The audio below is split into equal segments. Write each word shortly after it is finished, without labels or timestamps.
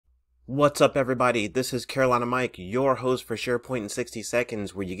What's up, everybody? This is Carolina Mike, your host for SharePoint in 60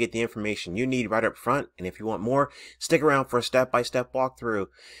 seconds, where you get the information you need right up front. And if you want more, stick around for a step-by-step walkthrough.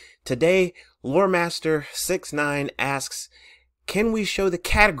 Today, LoreMaster69 asks, can we show the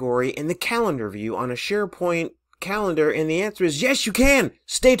category in the calendar view on a SharePoint calendar? And the answer is yes, you can.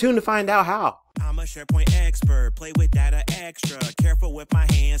 Stay tuned to find out how. I'm a SharePoint expert, play with data extra, careful with my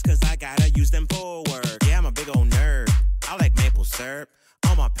hands cause I gotta use them for work. Yeah, I'm a big old nerd, I like maple syrup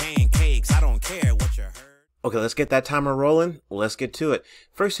on my pancakes, I don't care what you heard. Okay, let's get that timer rolling. Let's get to it.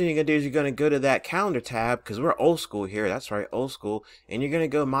 First thing you're going to do is you're going to go to that calendar tab, because we're old school here. That's right, old school. And you're going to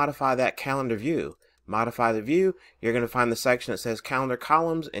go modify that calendar view. Modify the view. You're going to find the section that says calendar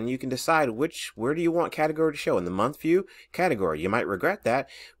columns, and you can decide where do you want category to show. In the month view, category. You might regret that.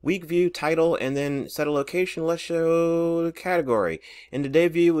 Week view, title, and then instead of location, let's show the category. In the day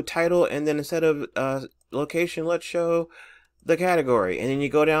view with title, and then instead of location, let's show the category. And then you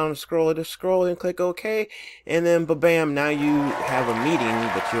go down and scroll and click OK, and then bam, now you have a meeting,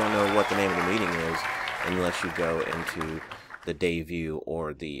 but you don't know what the name of the meeting is unless you go into the day view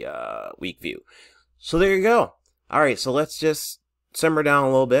or the week view. So there you go. Alright, so let's just simmer down a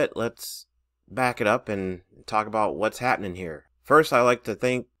little bit. Let's back it up and talk about what's happening here. First, I like to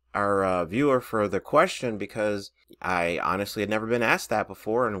thank our viewer for the question, because I honestly had never been asked that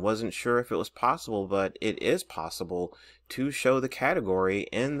before and wasn't sure if it was possible, but it is possible to show the category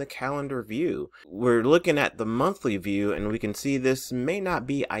in the calendar view. We're looking at the monthly view, and we can see this may not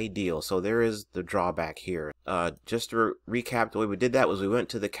be ideal, so there is the drawback here. Just to recap, the way we did that was we went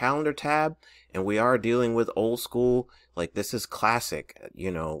to the calendar tab, and we are dealing with old school. Like, this is classic.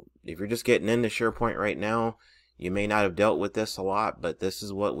 You know, if you're just getting into SharePoint right now, you may not have dealt with this a lot, but this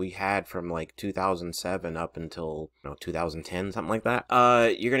is what we had from like 2007 up until 2010, something like that.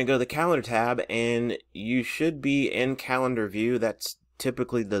 You're going to go to the calendar tab, and you should be in calendar view. That's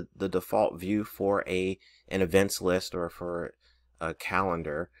typically the default view for an events list or for a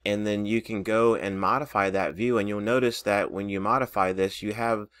calendar. And then you can go and modify that view, and you'll notice that when you modify this, you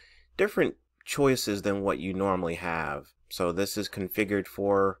have different choices than what you normally have. So this is configured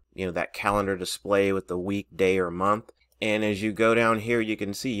for, that calendar display with the week, day, or month. And as you go down here, you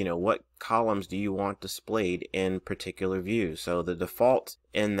can see, what columns do you want displayed in particular views. So the default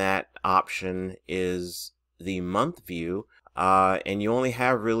in that option is the month view, and you only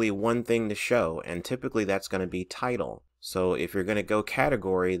have really one thing to show, and typically that's going to be title. So if you're going to go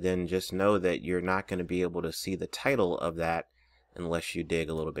category, then just know that you're not going to be able to see the title of that unless you dig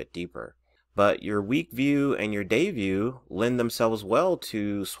a little bit deeper. But your week view and your day view lend themselves well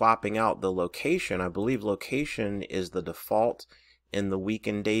to swapping out the location. I believe location is the default in the week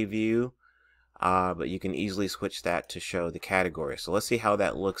and day view, but you can easily switch that to show the category. So let's see how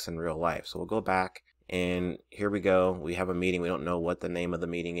that looks in real life. So we'll go back, and here we go. We have a meeting. We don't know what the name of the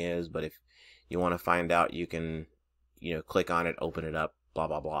meeting is, but if you want to find out, you can, click on it, open it up, blah,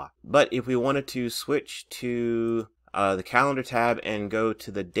 blah, blah. But if we wanted to switch to the calendar tab and go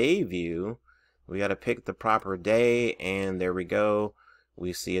to the day view, we got to pick the proper day, and there we go.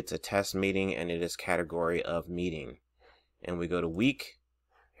 We see it's a test meeting, and it is category of meeting. And we go to week.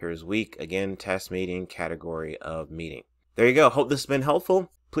 Here's week again, test meeting, category of meeting. There you go. Hope this has been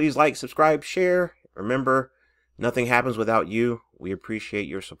helpful. Please like, subscribe, share. Remember, nothing happens without you. We appreciate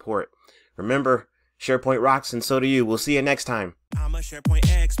your support. Remember, SharePoint rocks, and so do you. We'll see you next time. I'm a SharePoint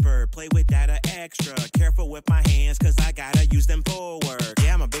expert, play with data extra, careful with my hands cause I gotta use them for work.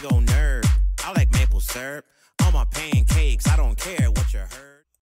 Yeah, I'm a big old nerd, I like maple syrup on my pancakes, I don't care what you heard.